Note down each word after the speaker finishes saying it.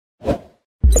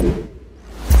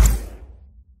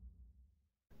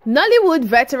Nollywood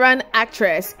veteran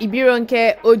actress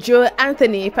Ronke Oshodi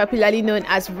Anthony, popularly known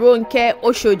as Ronke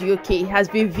Oshodi Oke,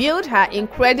 has revealed her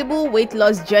incredible weight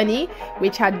loss journey,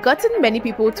 which had gotten many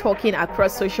people talking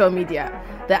across social media.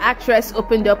 The actress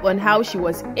opened up on how she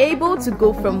was able to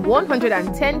go from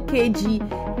 110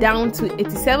 kg down to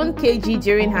 87 kg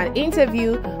during her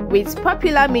interview with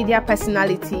popular media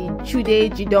personality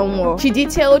Chude Jidonwo. She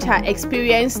detailed her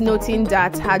experience, noting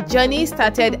that her journey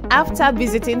started after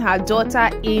visiting her daughter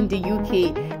in the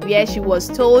UK, where she was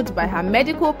told by her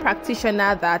medical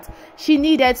practitioner that she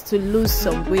needed to lose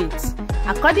some weight.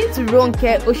 According to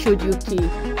Ronke Oshodi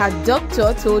Oke, her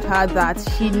doctor told her that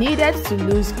she needed to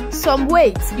lose some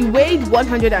weight. She weighed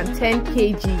 110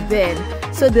 kg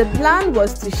then, so the plan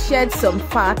was to shed some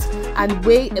fat and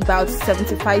weigh about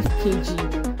 75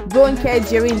 kg. Ronke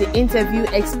during the interview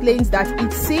explains that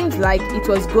it seemed like it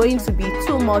was going to be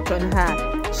too much on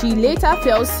her. She later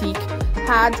fell sick,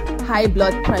 had high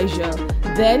blood pressure.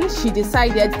 Then she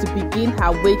decided to begin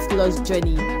her weight loss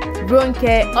journey.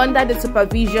 Ronke, under the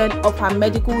supervision of her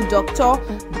medical doctor,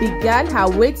 began her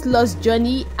weight loss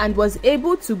journey and was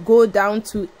able to go down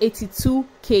to 82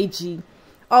 kg.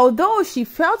 Although she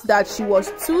felt that she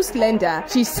was too slender,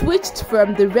 she switched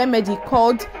from the remedy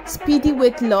called speedy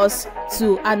weight loss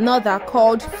to another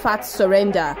called fat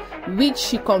surrender, which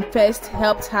she confessed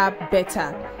helped her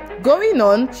better. Going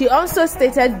on, she also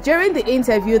stated during the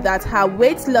interview that her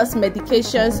weight loss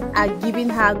medications are giving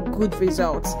her good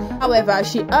results. However,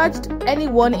 she urged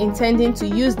anyone intending to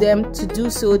use them to do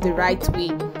so the right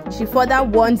way. She further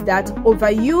warned that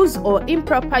overuse or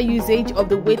improper usage of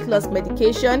the weight loss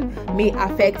medication may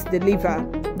affect the liver.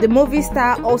 The movie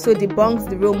star also debunked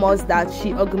the rumors that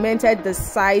she augmented the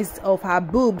size of her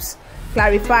boobs,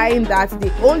 clarifying that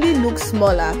they only look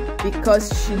smaller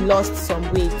because she lost some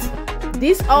weight.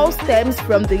 This all stems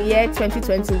from the year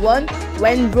 2021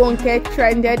 when Ronke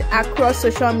trended across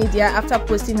social media after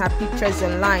posting her pictures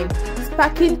online,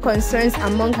 sparking concerns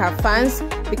among her fans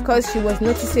because she was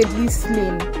noticeably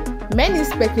slim. Many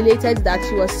speculated that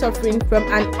she was suffering from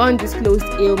an undisclosed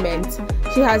ailment.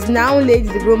 She has now laid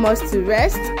the rumors to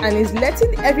rest and is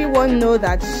letting everyone know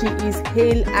that she is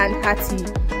hale and hearty.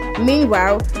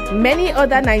 Meanwhile, many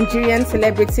other Nigerian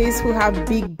celebrities who have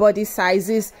big body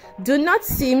sizes do not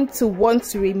seem to want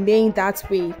to remain that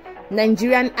way.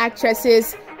 Nigerian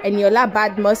actresses Eniola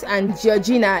Badmus and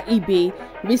Georgina Ibe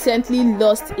recently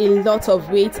lost a lot of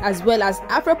weight, as well as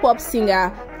Afropop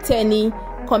singer Tenny,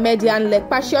 comedian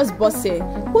Lepasius Bosse,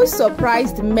 who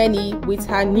surprised many with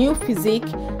her new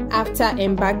physique after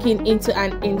embarking into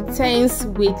an intense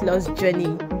weight loss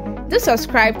journey. Do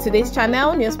subscribe to this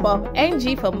channel, Newspop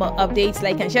NG, for more updates.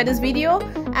 Like and share this video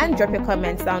and drop your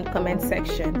comments down in the comment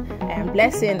section. I am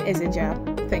Blessing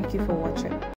Ezija. Thank you for watching.